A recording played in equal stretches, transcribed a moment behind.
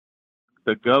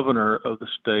the governor of the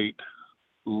state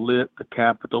lit the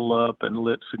Capitol up and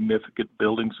lit significant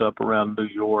buildings up around New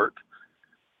York,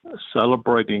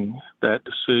 celebrating that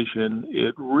decision.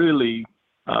 It really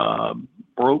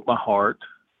broke my heart.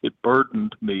 It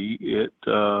burdened me. It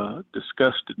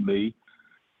disgusted me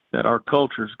that our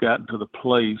culture's gotten to the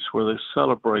place where they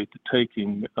celebrate the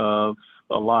taking of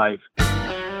a life.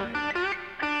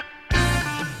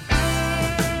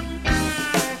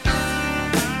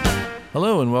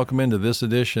 Hello and welcome into this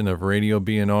edition of Radio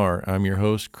BNR. I'm your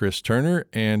host, Chris Turner,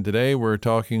 and today we're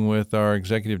talking with our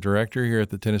Executive Director here at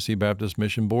the Tennessee Baptist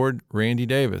Mission Board, Randy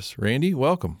Davis. Randy,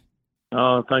 welcome.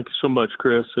 Thank you so much,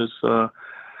 Chris. It's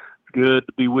good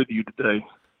to be with you today.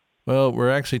 Well, we're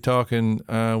actually talking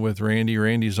with Randy.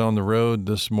 Randy's on the road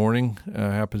this morning,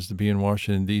 happens to be in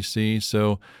Washington, D.C.,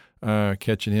 so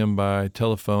catching him by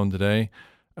telephone today.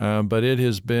 But it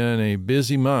has been a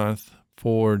busy month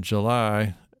for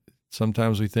July.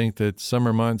 Sometimes we think that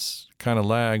summer months kind of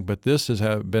lag, but this has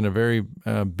been a very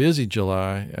busy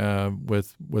July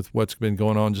with what's been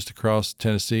going on just across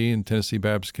Tennessee and Tennessee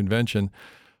Baptist Convention.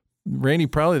 Randy,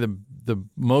 probably the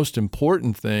most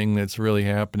important thing that's really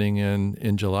happening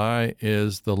in July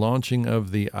is the launching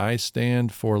of the I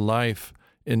Stand for Life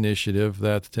initiative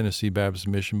that the Tennessee Baptist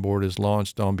Mission Board has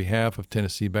launched on behalf of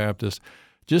Tennessee Baptists.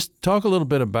 Just talk a little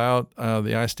bit about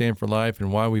the I Stand for Life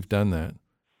and why we've done that.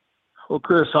 Well,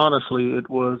 Chris, honestly, it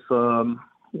was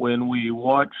when we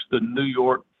watched the New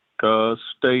York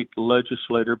state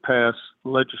legislature pass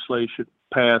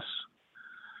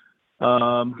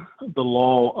the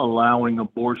law allowing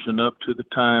abortion up to the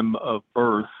time of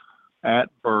birth, at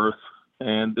birth,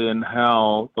 and then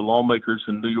how the lawmakers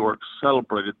in New York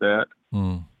celebrated that.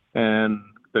 And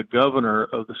the governor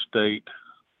of the state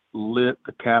lit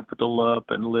the Capitol up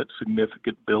and lit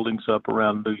significant buildings up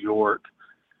around New York,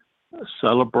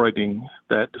 celebrating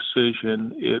that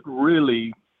decision. It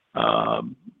really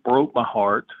broke my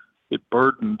heart. It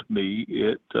burdened me.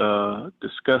 It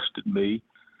disgusted me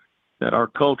that our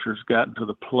culture's gotten to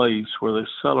the place where they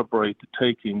celebrate the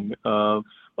taking of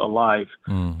a life.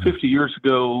 50 years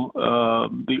ago,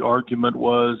 the argument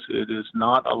was it is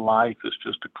not a life, it's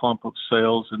just a clump of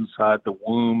cells inside the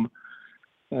womb.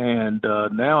 And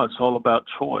now it's all about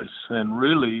choice. And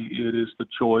really, it is the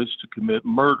choice to commit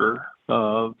murder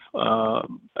of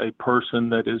a person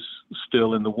that is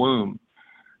still in the womb.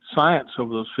 Science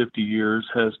over those 50 years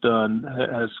has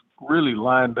really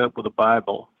lined up with the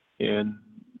Bible in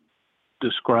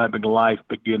describing life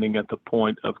beginning at the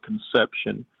point of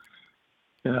conception.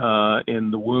 In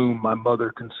the womb, my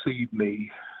mother conceived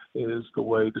me, is the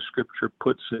way the scripture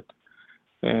puts it.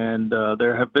 And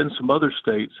there have been some other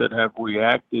states that have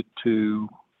reacted to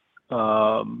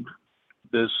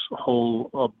this whole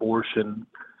abortion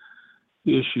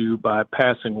issue by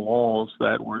passing laws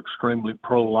that were extremely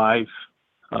pro-life.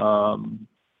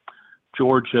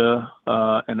 Georgia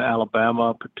and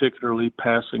Alabama, particularly,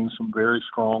 passing some very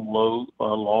strong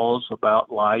laws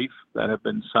about life that have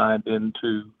been signed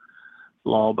into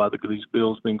law by these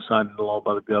bills being signed into law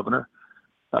by the governor.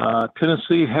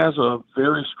 Tennessee has a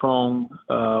very strong,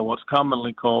 what's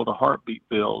commonly called a heartbeat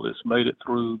bill. It's made it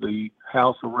through the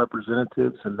House of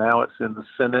Representatives, and now it's in the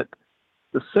Senate.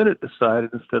 The Senate decided,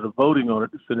 instead of voting on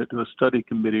it, to send it to a study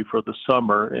committee for the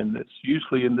summer, and it's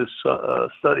usually in this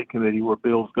study committee where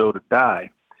bills go to die.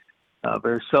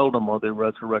 Very seldom are they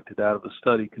resurrected out of the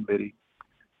study committee.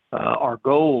 Our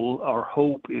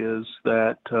hope is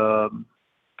that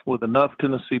with enough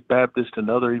Tennessee Baptist and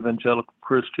other evangelical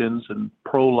Christians and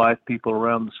pro-life people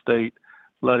around the state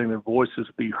letting their voices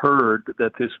be heard,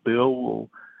 that this bill will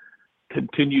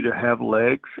continue to have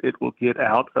legs. It will get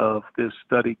out of this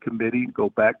study committee, go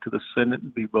back to the Senate,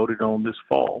 and be voted on this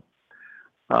fall.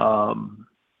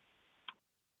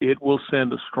 It will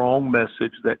send a strong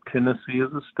message that Tennessee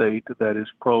is a state that is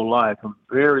pro-life. I'm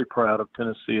very proud of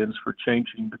Tennesseans for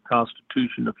changing the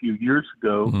Constitution a few years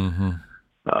ago.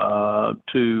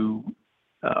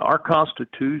 Our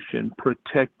Constitution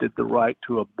protected the right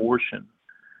to abortion,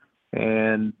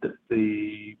 and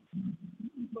the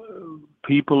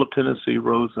people of Tennessee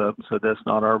rose up and said that's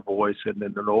not our voice, and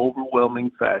in an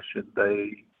overwhelming fashion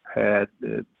they had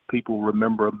people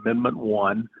remember Amendment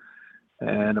 1,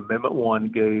 and Amendment 1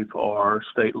 gave our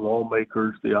state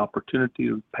lawmakers the opportunity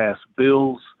to pass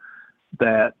bills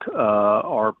that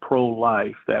are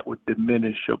pro-life, that would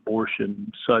diminish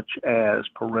abortion, such as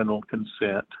parental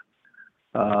consent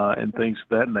and things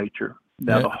of that nature.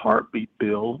 Now, the heartbeat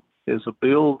bill is a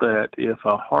bill that if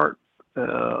a heart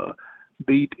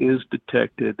beat is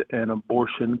detected, an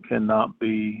abortion cannot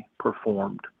be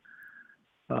performed.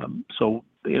 So,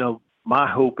 My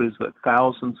hope is that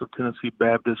thousands of Tennessee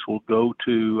Baptists will go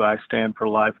to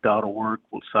istandforlife.org,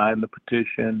 will sign the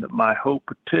petition. My hope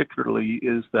particularly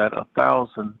is that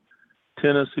 1,000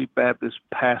 Tennessee Baptist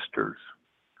pastors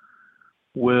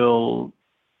will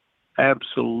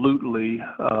absolutely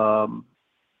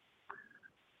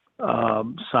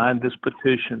sign this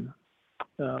petition.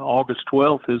 August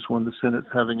 12th is when the Senate's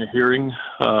having a hearing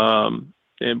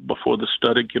before the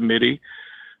study committee,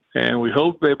 and we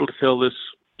hope to be able to tell this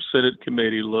Senate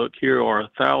committee, look, here are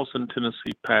 1,000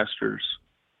 Tennessee pastors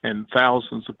and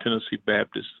thousands of Tennessee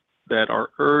Baptists that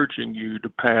are urging you to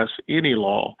pass any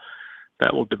law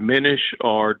that will diminish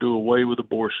or do away with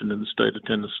abortion in the state of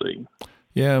Tennessee.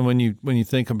 Yeah, when you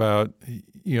think about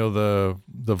the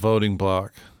voting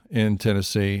bloc in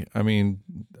Tennessee, I mean,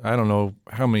 I don't know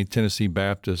how many Tennessee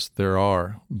Baptists there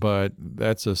are, but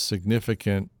that's a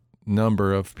significant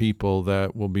number of people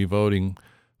that will be voting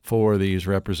for these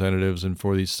representatives and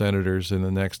for these senators in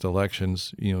the next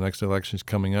elections, next elections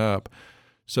coming up.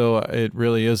 So it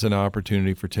really is an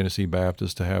opportunity for Tennessee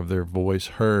Baptists to have their voice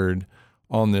heard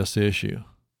on this issue.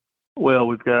 Well,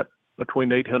 we've got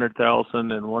between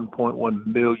 800,000 and 1.1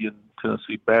 million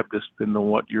Tennessee Baptists, depending on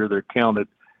what year they're counted.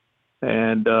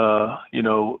 And, on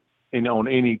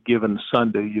any given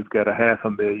Sunday, you've got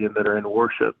 500,000 that are in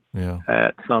worship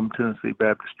at some Tennessee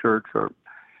Baptist church,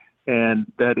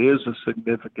 and that is a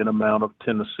significant amount of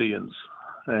Tennesseans.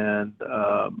 And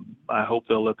I hope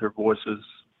they'll let their voices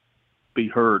be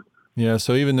heard. Yeah.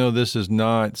 So even though this is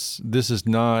not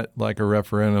like a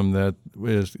referendum that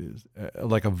is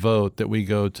like a vote that we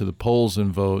go to the polls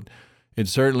and vote, it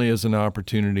certainly is an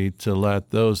opportunity to let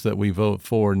those that we vote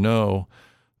for know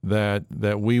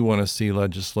that we want to see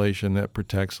legislation that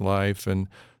protects life and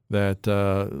that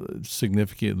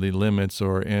significantly limits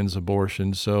or ends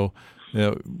abortion. So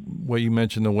what you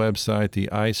mentioned, the website, the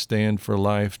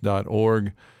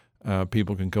istandforlife.org,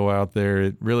 people can go out there.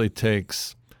 It really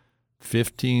takes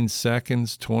 15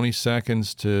 seconds, 20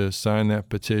 seconds to sign that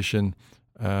petition.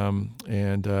 The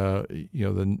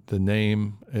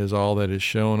name is all that is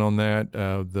shown on that.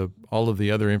 All of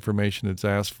the other information that's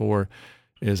asked for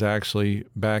is actually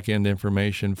back-end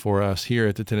information for us here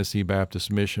at the Tennessee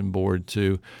Baptist Mission Board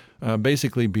to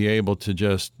basically be able to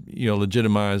just,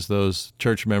 legitimize those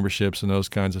church memberships and those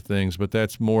kinds of things. But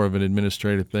that's more of an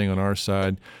administrative thing on our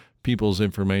side. People's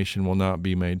information will not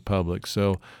be made public.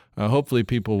 So hopefully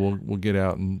people will get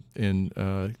out and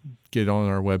get on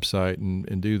our website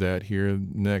and do that here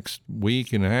next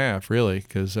week and a half, really,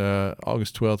 because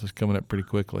August 12th is coming up pretty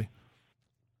quickly.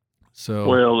 So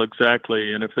well,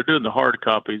 exactly. And if they're doing the hard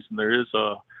copies, and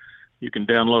you can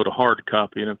download a hard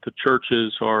copy. And if the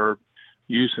churches are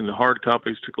using the hard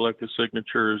copies to collect the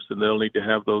signatures, then they'll need to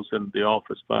have those in the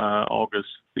office by August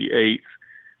the 8th.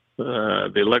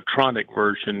 The electronic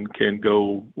version can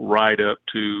go right up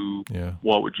to,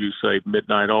 what would you say,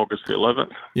 midnight August the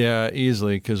 11th? Yeah,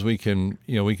 easily, because we can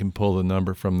pull the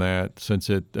number from that since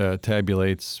it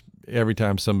tabulates. Every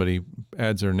time somebody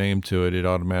adds their name to it, it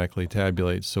automatically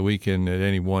tabulates. So we can, at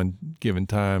any one given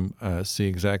time, see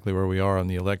exactly where we are on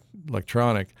the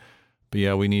electronic. But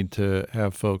yeah, we need to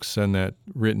have folks send that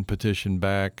written petition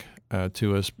back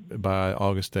to us by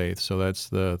August 8th. So that's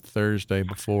the Thursday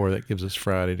before. That gives us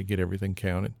Friday to get everything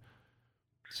counted.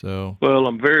 So, well,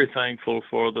 I'm very thankful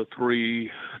for the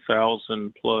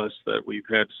 3,000 plus that we've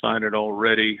had sign it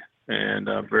already. And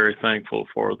I'm very thankful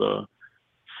for the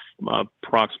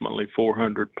approximately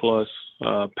 400 plus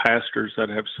pastors that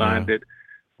have signed it.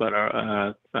 But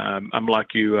I'm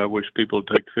like you. I wish people would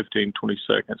take 15, 20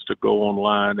 seconds to go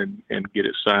online and get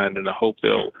it signed. And I hope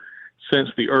they'll sense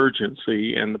the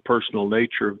urgency and the personal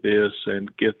nature of this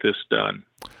and get this done.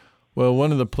 Well,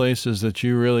 one of the places that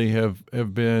you really have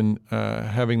been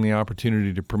having the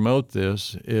opportunity to promote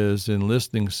this is in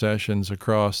listening sessions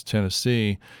across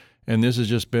Tennessee. And this has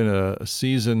just been a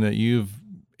season that you've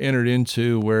entered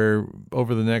into where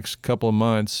over the next couple of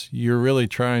months, you're really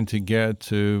trying to get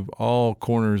to all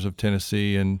corners of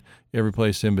Tennessee and every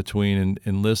place in between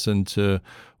and listen to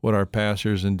what our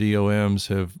pastors and DOMs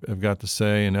have got to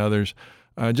say and others.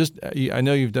 I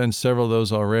know you've done several of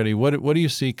those already. What do you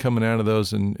see coming out of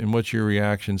those and what's your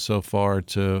reaction so far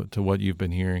to what you've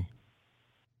been hearing?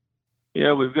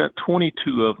 Yeah, we've got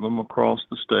 22 of them across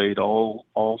the state,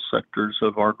 all sectors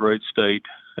of our great state.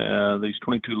 These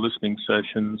 22 listening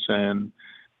sessions, and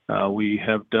we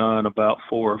have done about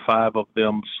 4 or 5 of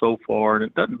them so far. And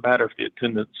it doesn't matter if the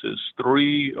attendance is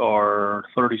 3 or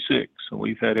 36. And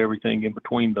we've had everything in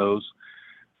between those.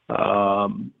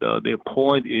 The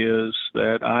point is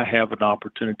that I have an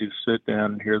opportunity to sit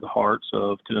down and hear the hearts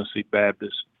of Tennessee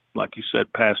Baptists, like you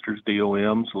said, pastors,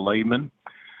 DOMs, laymen,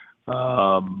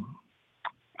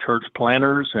 church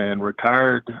planners and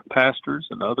retired pastors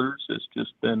and others.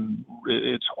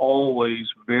 It's always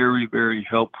very, very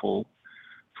helpful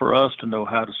for us to know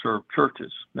how to serve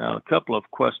churches. Now, a couple of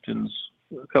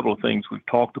things we've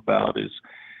talked about is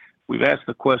we've asked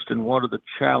the question, what are the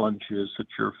challenges that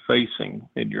you're facing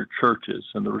in your churches?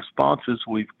 And the responses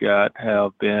we've got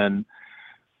have been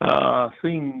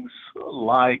things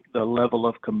like the level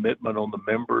of commitment on the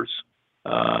members.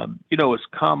 It's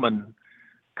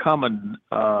common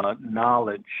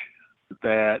knowledge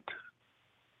that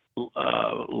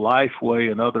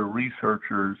Lifeway and other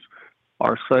researchers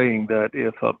are saying that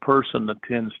if a person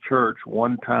attends church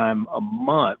one time a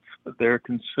month, they're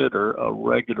considered a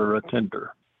regular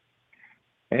attender.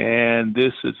 And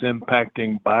this is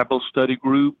impacting Bible study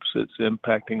groups. It's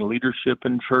impacting leadership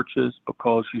in churches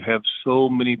because you have so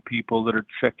many people that are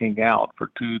checking out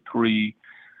for 2-3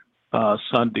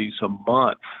 Sundays a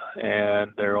month,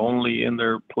 and they're only in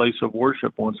their place of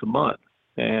worship once a month.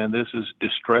 And this is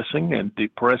distressing and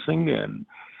depressing and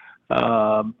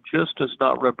just does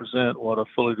not represent what a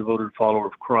fully devoted follower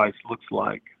of Christ looks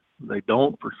like. They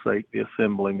don't forsake the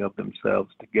assembling of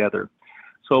themselves together.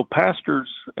 So pastors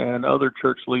and other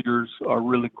church leaders are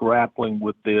really grappling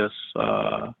with this.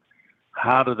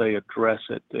 How do they address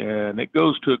it? And it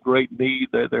goes to a great need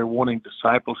that they're wanting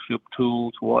discipleship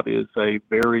tools. What is a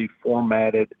very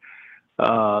formatted,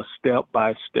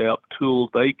 step-by-step tool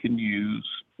they can use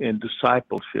in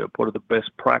discipleship? What are the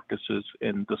best practices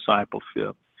in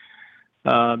discipleship?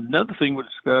 Another thing we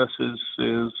discuss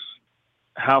is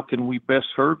how can we best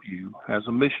serve you as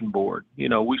a mission board?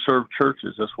 We serve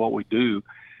churches. That's what we do.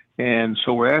 And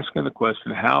so we're asking the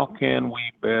question, how can we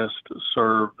best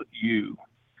serve you?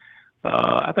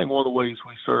 I think one of the ways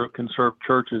we can serve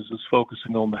churches is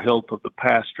focusing on the health of the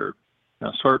pastor.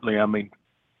 Now, certainly, I mean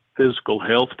physical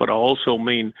health, but I also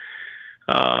mean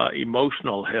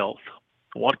emotional health.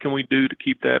 What can we do to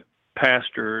keep that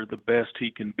pastor the best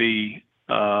he can be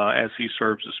as he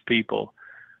serves his people?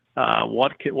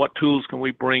 What tools can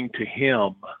we bring to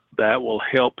him that will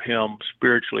help him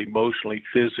spiritually, emotionally,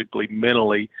 physically,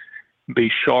 mentally be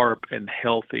sharp and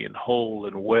healthy and whole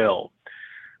and well?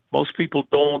 Most people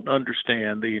don't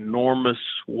understand the enormous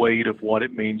weight of what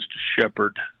it means to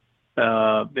shepherd.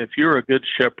 If you're a good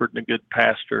shepherd and a good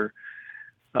pastor,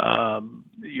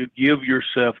 you give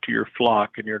yourself to your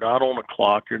flock, and you're not on a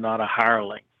clock, you're not a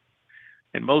hireling.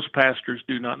 And most pastors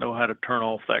do not know how to turn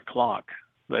off that clock.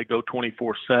 They go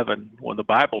 24/7 when the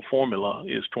Bible formula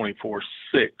is 24/6.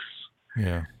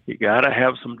 Yeah. You got to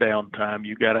have some downtime.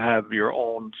 You got to have your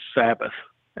own Sabbath.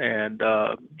 And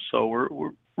so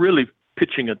we're really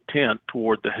pitching a tent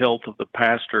toward the health of the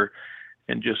pastor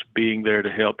and just being there to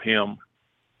help him.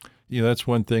 That's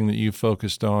one thing that you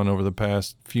focused on over the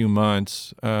past few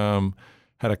months.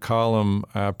 Had a column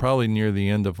probably near the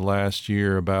end of last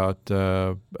year about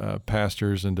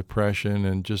pastors and depression,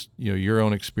 and just your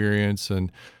own experience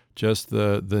and just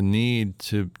the need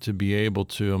to be able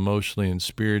to emotionally and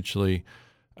spiritually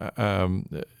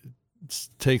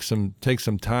take some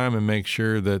time and make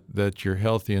sure that you're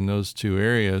healthy in those two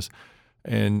areas.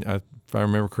 And if I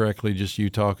remember correctly, just you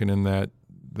talking in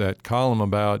that column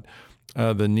about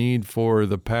the need for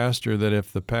the pastor, that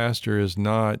if the pastor is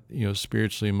not,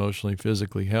 spiritually, emotionally,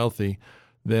 physically healthy,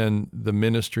 then the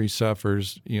ministry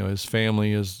suffers, his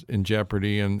family is in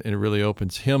jeopardy, and it really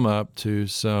opens him up to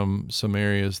some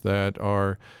areas that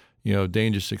are,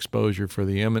 dangerous exposure for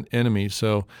the enemy.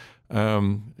 So,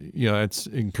 it's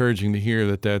encouraging to hear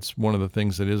that that's one of the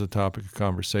things that is a topic of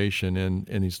conversation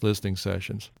in these listening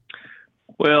sessions.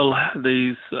 Well,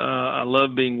 I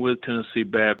love being with Tennessee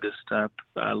Baptist.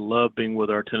 I love being with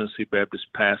our Tennessee Baptist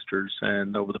pastors,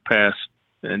 and over the past,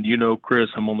 and Chris,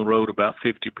 I'm on the road about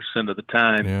 50% of the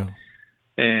time. Yeah.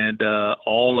 And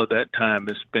all of that time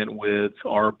is spent with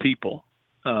our people.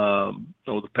 Over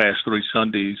the past 3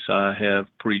 Sundays, I have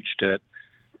preached at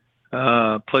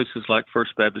places like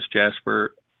First Baptist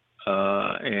Jasper,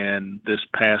 and this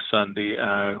past Sunday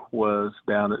I was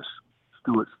down at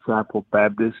Stewart's Chapel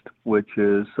Baptist, which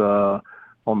is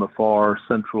on the far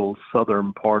central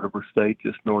southern part of our state,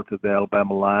 just north of the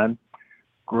Alabama line.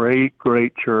 Great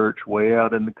church, way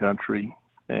out in the country.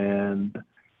 And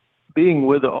being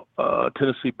with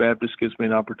Tennessee Baptist gives me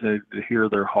an opportunity to hear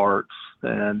their hearts,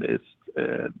 and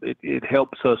it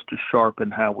helps us to sharpen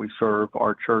how we serve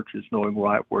our churches, knowing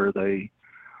right where they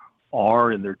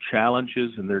are in their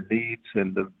challenges and their needs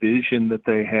and the vision that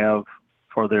they have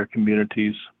for their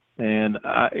communities. And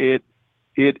it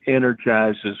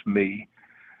energizes me.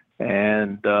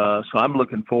 And so I'm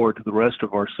looking forward to the rest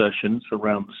of our sessions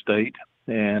around the state.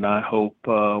 And I hope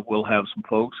we'll have some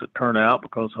folks that turn out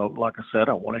because, like I said,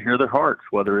 I want to hear their hearts,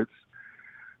 whether it's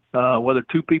whether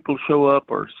 2 people show up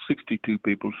or 62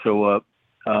 people show up,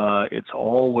 it's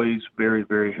always very,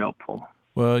 very helpful.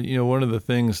 Well, one of the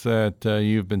things that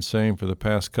you've been saying for the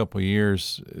past couple of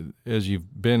years as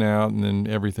you've been out and then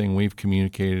everything we've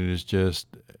communicated is just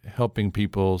helping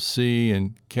people see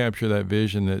and capture that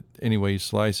vision that any way you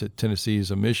slice it, Tennessee is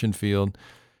a mission field.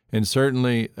 And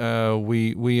certainly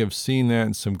we have seen that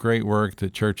in some great work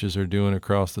that churches are doing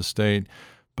across the state.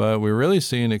 But we're really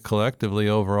seeing it collectively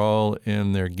overall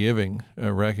in their giving,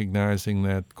 recognizing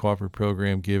that cooperative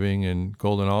program giving and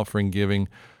golden offering giving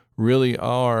really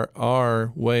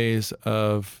are ways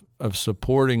of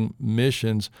supporting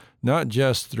missions, not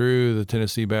just through the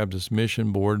Tennessee Baptist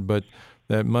Mission Board, but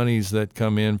that monies that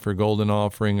come in for golden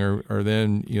offering are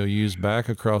then used back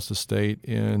across the state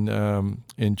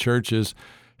in churches,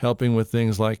 helping with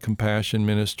things like compassion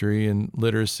ministry and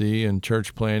literacy and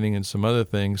church planting and some other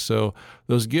things. So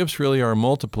those gifts really are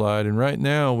multiplied. And right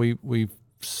now we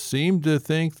seem to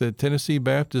think that Tennessee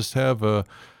Baptists have a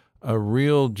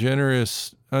real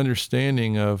generous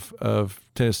understanding of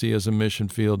Tennessee as a mission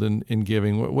field in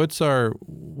giving. What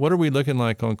are we looking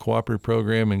like on cooperative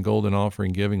program and golden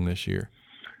offering giving this year?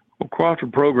 Well,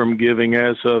 cooperative program giving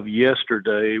as of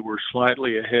yesterday, we're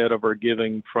slightly ahead of our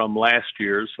giving from last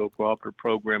year. So cooperative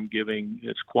program giving,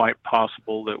 it's quite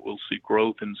possible that we'll see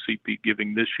growth in CP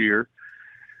giving this year.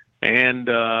 And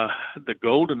the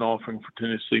golden offering for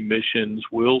Tennessee missions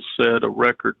will set a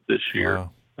record this year.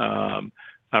 Wow.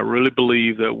 I really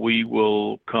believe that we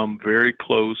will come very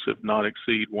close, if not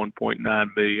exceed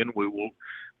 1.9 million. We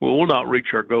will not reach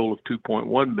our goal of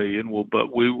 2.1 million,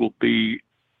 but we will be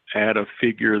at a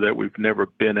figure that we've never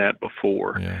been at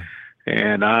before. Yeah.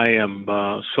 And I am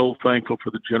so thankful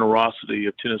for the generosity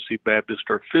of Tennessee Baptist.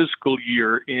 Our fiscal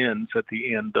year ends at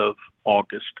the end of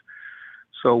August.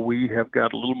 So we have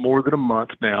got a little more than a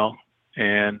month now.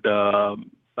 And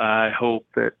I hope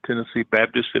that Tennessee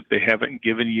Baptist, if they haven't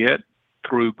given yet,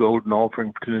 through Golden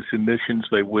Offering for Tennessee Missions,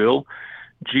 they will.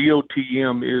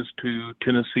 GOTM is to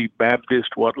Tennessee Baptist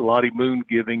what Lottie Moon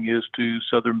giving is to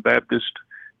Southern Baptist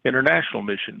International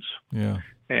Missions. Yeah.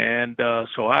 And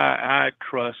so I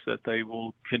trust that they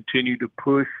will continue to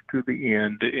push to the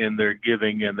end in their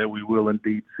giving and that we will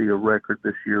indeed see a record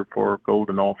this year for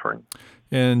Golden Offering.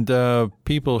 And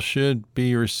people should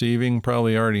be receiving,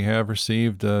 probably already have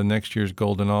received, next year's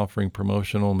Golden Offering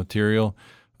promotional material.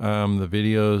 The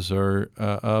videos are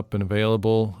up and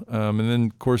available. And then,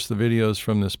 of course, the videos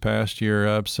from this past year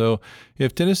are up. So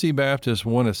if Tennessee Baptists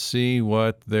want to see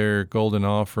what their golden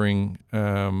offering,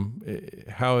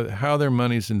 how their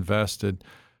money's invested,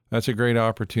 that's a great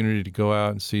opportunity to go out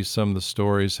and see some of the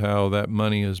stories, how that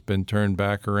money has been turned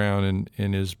back around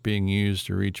and is being used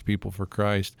to reach people for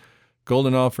Christ.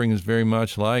 Golden offering is very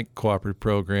much like cooperative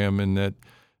program in that,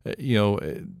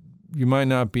 you might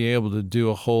not be able to do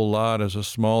a whole lot as a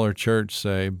smaller church,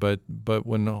 say, but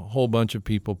when a whole bunch of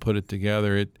people put it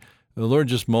together, the Lord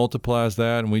just multiplies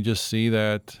that, and we just see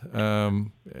that,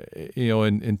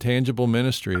 in tangible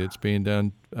ministry that's being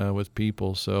done with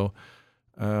people. So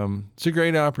it's a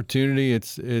great opportunity.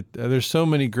 There's so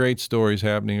many great stories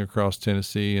happening across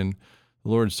Tennessee, and the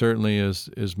Lord certainly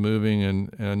is moving, and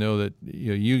I know that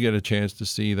you get a chance to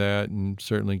see that, and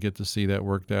certainly get to see that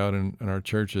worked out in our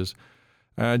churches.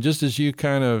 Just as you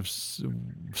kind of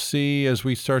see as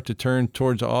we start to turn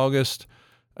towards August,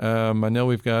 I know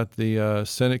we've got the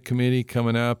Senate committee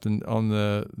coming up and on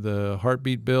the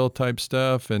heartbeat bill type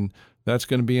stuff, and that's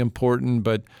going to be important.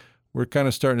 But we're kind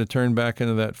of starting to turn back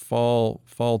into that fall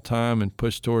time and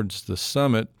push towards the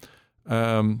summit.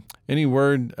 Any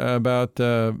word about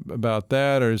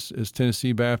that, or is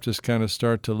Tennessee Baptist kind of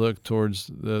start to look towards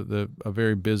a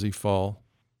very busy fall?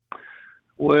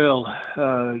 Well,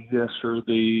 yes, sir.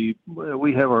 We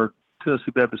have our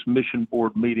Tennessee Baptist Mission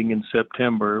Board meeting in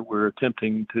September.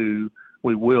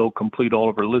 We will complete all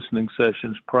of our listening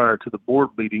sessions prior to the board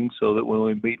meeting so that when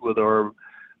we meet with our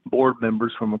board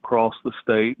members from across the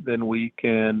state, then we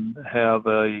can have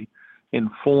a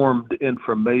informed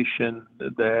information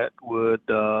that would,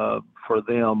 for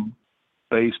them,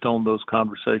 based on those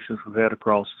conversations we've had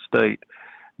across the state.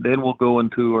 Then we'll go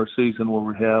into our season where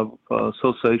we have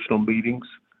associational meetings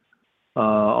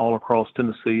all across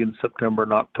Tennessee in September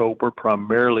and October,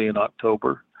 primarily in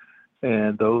October.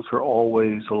 And those are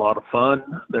always a lot of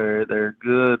fun. They're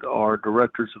good. Our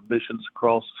directors of missions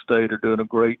across the state are doing a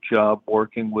great job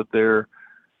working with their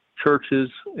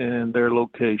churches and their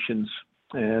locations.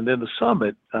 And then the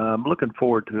summit, I'm looking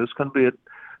forward to. It's going to be at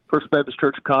First Baptist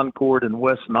Church Concord in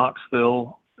West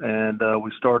Knoxville. And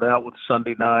we start out with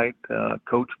Sunday night.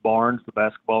 Coach Barnes, the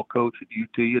basketball coach at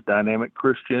UT, a dynamic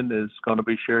Christian, is going to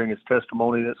be sharing his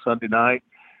testimony that Sunday night.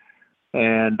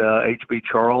 And H.B.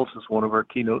 Charles is one of our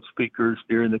keynote speakers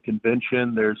during the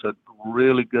convention. There's a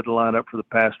really good lineup for the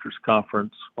Pastors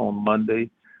Conference on Monday.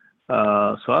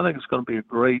 So I think it's going to be a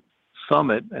great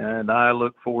summit, and I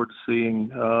look forward to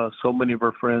seeing so many of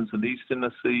our friends in East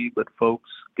Tennessee, but folks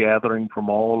gathering from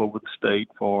all over the state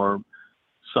for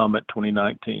Summit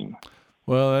 2019.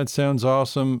 Well, that sounds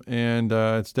awesome, and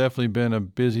it's definitely been a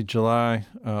busy July.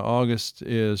 August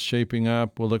is shaping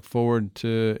up. We'll look forward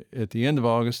to, at the end of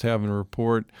August, having a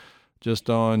report just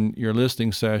on your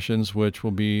listening sessions, which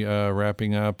will be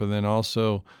wrapping up, and then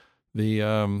also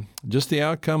the just the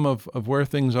outcome of where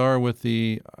things are with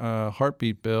the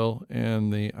Heartbeat Bill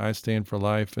and the I Stand for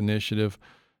Life initiative.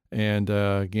 And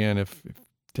again, if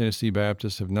Tennessee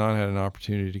Baptists have not had an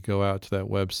opportunity to go out to that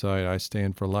website,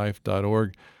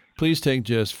 istandforlife.org, please take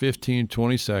just 15,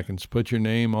 20 seconds, put your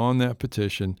name on that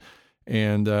petition,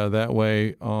 and that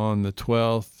way on the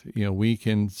 12th, we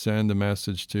can send a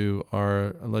message to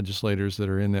our legislators that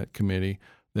are in that committee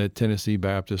that Tennessee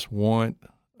Baptists want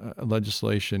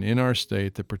legislation in our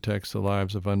state that protects the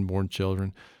lives of unborn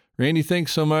children. Randy,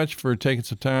 thanks so much for taking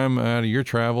some time out of your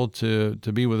travel to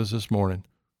be with us this morning.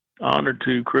 Honored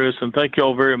to, Chris, and thank you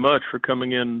all very much for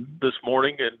coming in this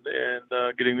morning and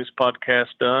getting this podcast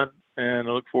done. And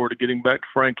I look forward to getting back to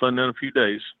Franklin in a few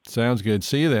days. Sounds good.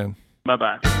 See you then.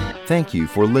 Bye-bye. Thank you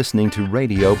for listening to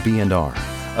Radio B&R,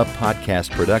 a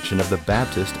podcast production of the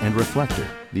Baptist and Reflector,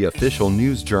 the official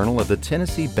news journal of the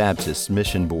Tennessee Baptist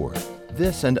Mission Board.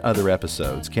 This and other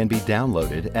episodes can be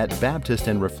downloaded at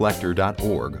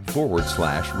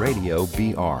baptistandreflector.org/Radio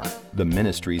BR. The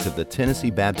ministries of the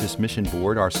Tennessee Baptist Mission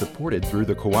Board are supported through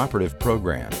the Cooperative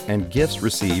Program and gifts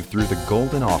received through the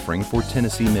Golden Offering for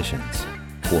Tennessee Missions.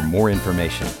 For more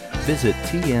information, visit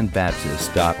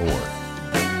tnbaptist.org.